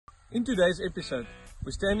In today's episode,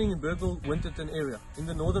 we're standing in Burgle-Winterton area in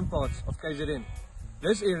the northern parts of KZN.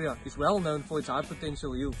 This area is well known for its high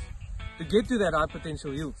potential yields. To get to that high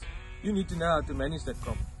potential yield, you need to know how to manage that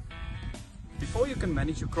crop. Before you can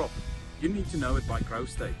manage your crop, you need to know it by growth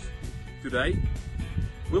stage. Today,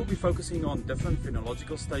 we'll be focusing on different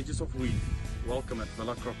phenological stages of wheat. Welcome at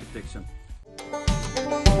Villa Crop Protection.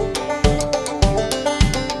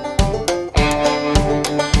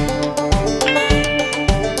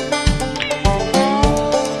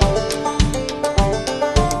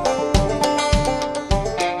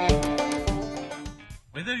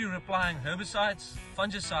 Whether you're applying herbicides,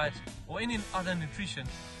 fungicides or any other nutrition,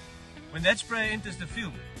 when that spray enters the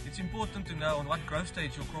field, it's important to know on what growth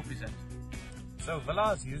stage your crop is at. So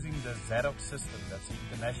Villa is using the Zadoks system, that's the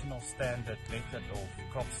international standard method of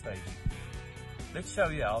crop staging. Let's show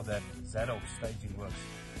you how that Zadoks staging works.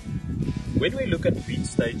 When we look at wheat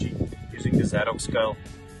staging using the Zadoks scale,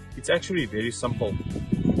 it's actually very simple.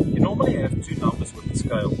 You normally have two numbers with the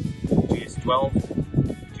scale, GS12,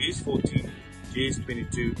 GS14,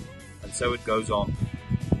 GS22, and so it goes on.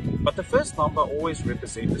 But the first number always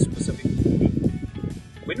represents a specific technique.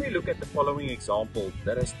 When we look at the following example,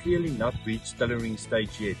 that has clearly not reached tillering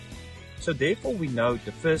stage yet. So therefore we know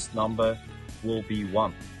the first number will be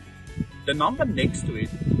 1. The number next to it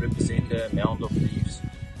represents the amount of leaves.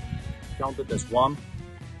 Counted as 1,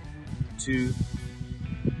 2,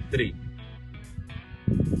 3.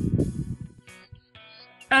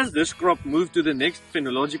 As this crop moved to the next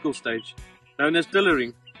phenological stage, known as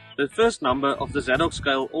tillering, the first number of the Zadoks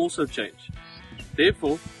scale also changed.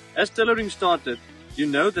 Therefore, as tillering started, you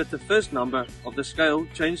know that the first number of the scale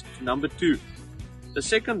changed to number 2. The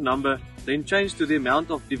second number then changed to the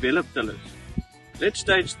amount of developed tillers. Let's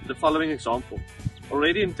stage the following example.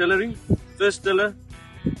 Already in tillering, first tiller,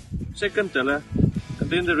 second tiller, and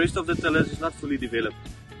then the rest of the tillers is not fully developed.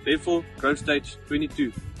 Therefore, growth stage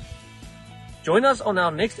 22. Join us on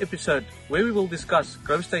our next episode where we will discuss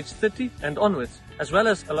growth stage 30 and onwards, as well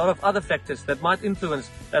as a lot of other factors that might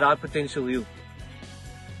influence that high potential yield.